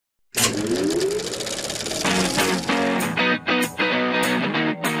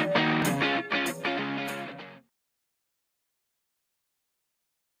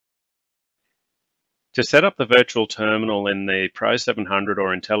To set up the virtual terminal in the Pro 700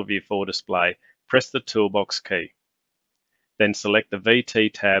 or Intelliview IV Display, press the Toolbox key. Then select the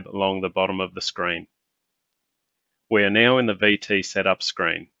VT tab along the bottom of the screen. We are now in the VT Setup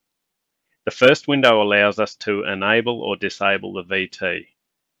screen. The first window allows us to enable or disable the VT.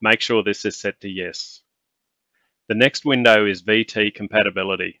 Make sure this is set to yes. The next window is VT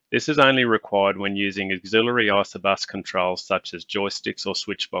compatibility. This is only required when using auxiliary ISOBUS controls such as joysticks or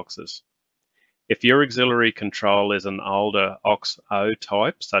switchboxes. If your auxiliary control is an older AUX-O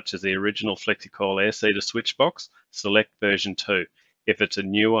type, such as the original FlexiCoil air-seeder switchbox, select version 2. If it's a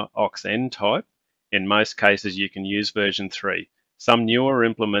newer AUX-N type, in most cases you can use version 3. Some newer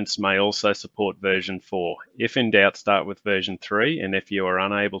implements may also support version 4. If in doubt, start with version 3, and if you are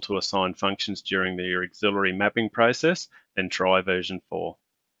unable to assign functions during your auxiliary mapping process, then try version 4.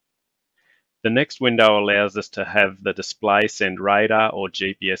 The next window allows us to have the display send radar or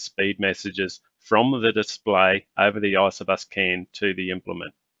GPS speed messages from the display over the ISOBUS CAN to the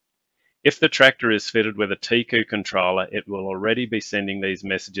implement. If the tractor is fitted with a TQ controller, it will already be sending these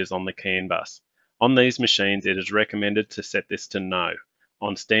messages on the CAN bus. On these machines, it is recommended to set this to no.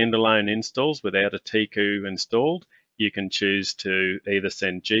 On standalone installs without a TQ installed, you can choose to either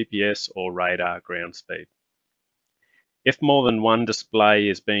send GPS or radar ground speed. If more than one display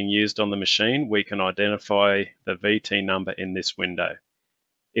is being used on the machine, we can identify the VT number in this window.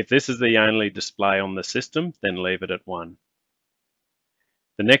 If this is the only display on the system, then leave it at 1.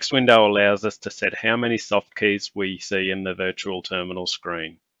 The next window allows us to set how many soft keys we see in the virtual terminal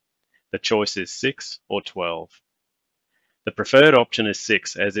screen. The choice is 6 or 12. The preferred option is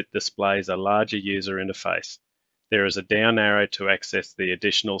 6 as it displays a larger user interface. There is a down arrow to access the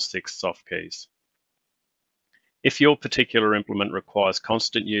additional 6 soft keys. If your particular implement requires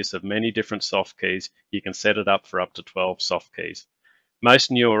constant use of many different soft keys, you can set it up for up to 12 soft keys.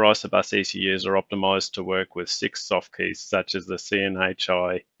 Most newer ISOBUS ECUs are optimized to work with 6 soft keys, such as the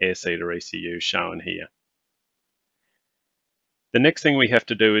CNHI air-seeder ECU shown here. The next thing we have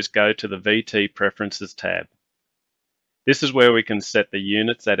to do is go to the VT Preferences tab. This is where we can set the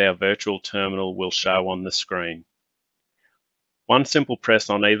units that our virtual terminal will show on the screen. One simple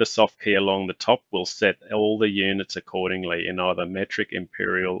press on either soft key along the top will set all the units accordingly in either metric,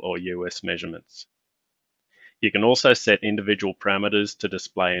 imperial, or US measurements. You can also set individual parameters to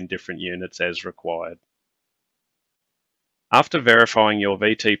display in different units as required. After verifying your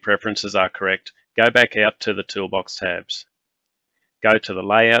VT preferences are correct, go back out to the Toolbox tabs. Go to the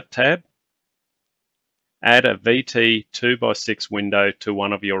Layout tab. Add a VT 2x6 window to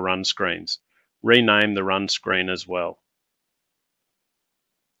one of your run screens. Rename the run screen as well.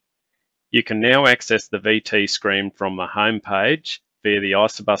 You can now access the VT screen from the home page via the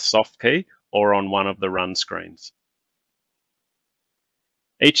ISOBUS soft key or on one of the run screens.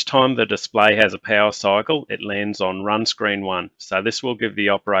 Each time the display has a power cycle, it lands on run screen 1, so this will give the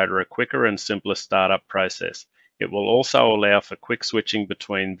operator a quicker and simpler startup process. It will also allow for quick switching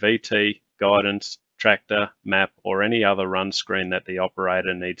between VT, guidance, tractor, map, or any other run screen that the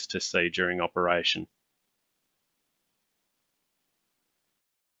operator needs to see during operation.